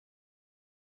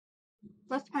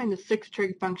Let's find the 6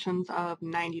 trig functions of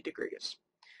 90 degrees.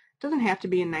 It doesn't have to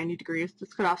be in 90 degrees.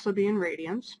 This could also be in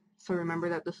radians. So remember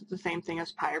that this is the same thing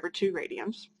as pi over 2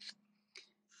 radians.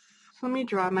 So let me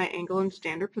draw my angle in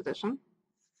standard position,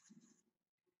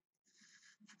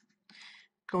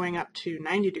 going up to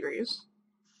 90 degrees.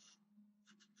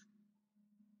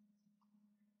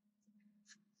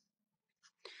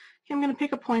 Okay, I'm going to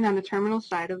pick a point on the terminal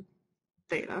side of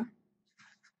theta,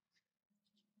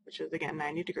 which is again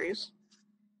 90 degrees.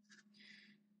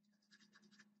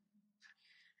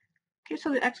 Okay, so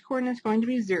the x-coordinate is going to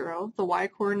be 0. The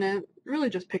y-coordinate, really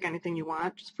just pick anything you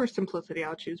want. Just for simplicity,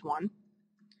 I'll choose 1.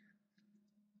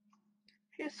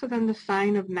 Okay, so then the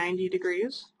sine of 90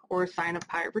 degrees, or sine of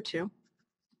pi over 2,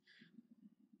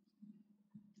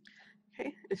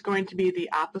 okay, is going to be the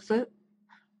opposite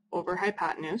over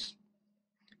hypotenuse.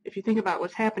 If you think about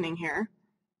what's happening here,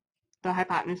 the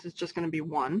hypotenuse is just going to be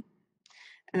 1,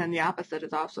 and then the opposite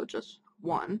is also just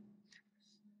 1,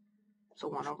 so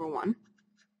 1 over 1.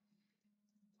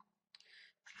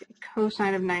 Okay,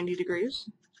 cosine of 90 degrees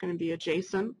is going to be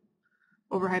adjacent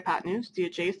over hypotenuse. The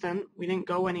adjacent, we didn't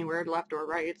go anywhere left or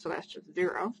right, so that's just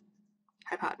 0.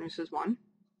 Hypotenuse is 1.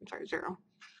 I'm sorry, 0.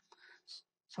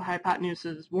 So hypotenuse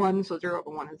is 1, so 0 over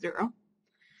 1 is 0.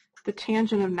 The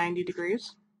tangent of 90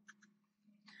 degrees,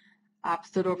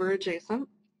 opposite over adjacent.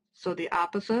 So the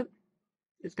opposite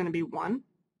is going to be 1.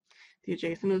 The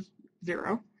adjacent is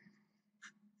 0.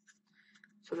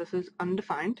 So this is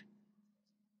undefined.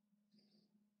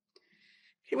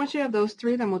 Okay, once you have those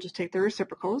three, then we'll just take the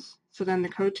reciprocals. So then the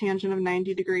cotangent of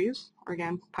 90 degrees, or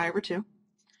again, pi over 2.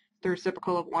 The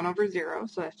reciprocal of 1 over 0,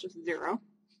 so that's just 0.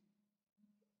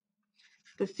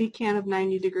 The secant of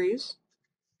 90 degrees,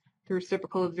 the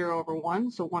reciprocal of 0 over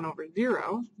 1, so 1 over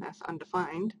 0, that's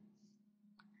undefined.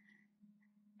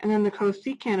 And then the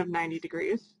cosecant of 90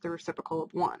 degrees, the reciprocal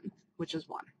of 1, which is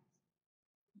 1.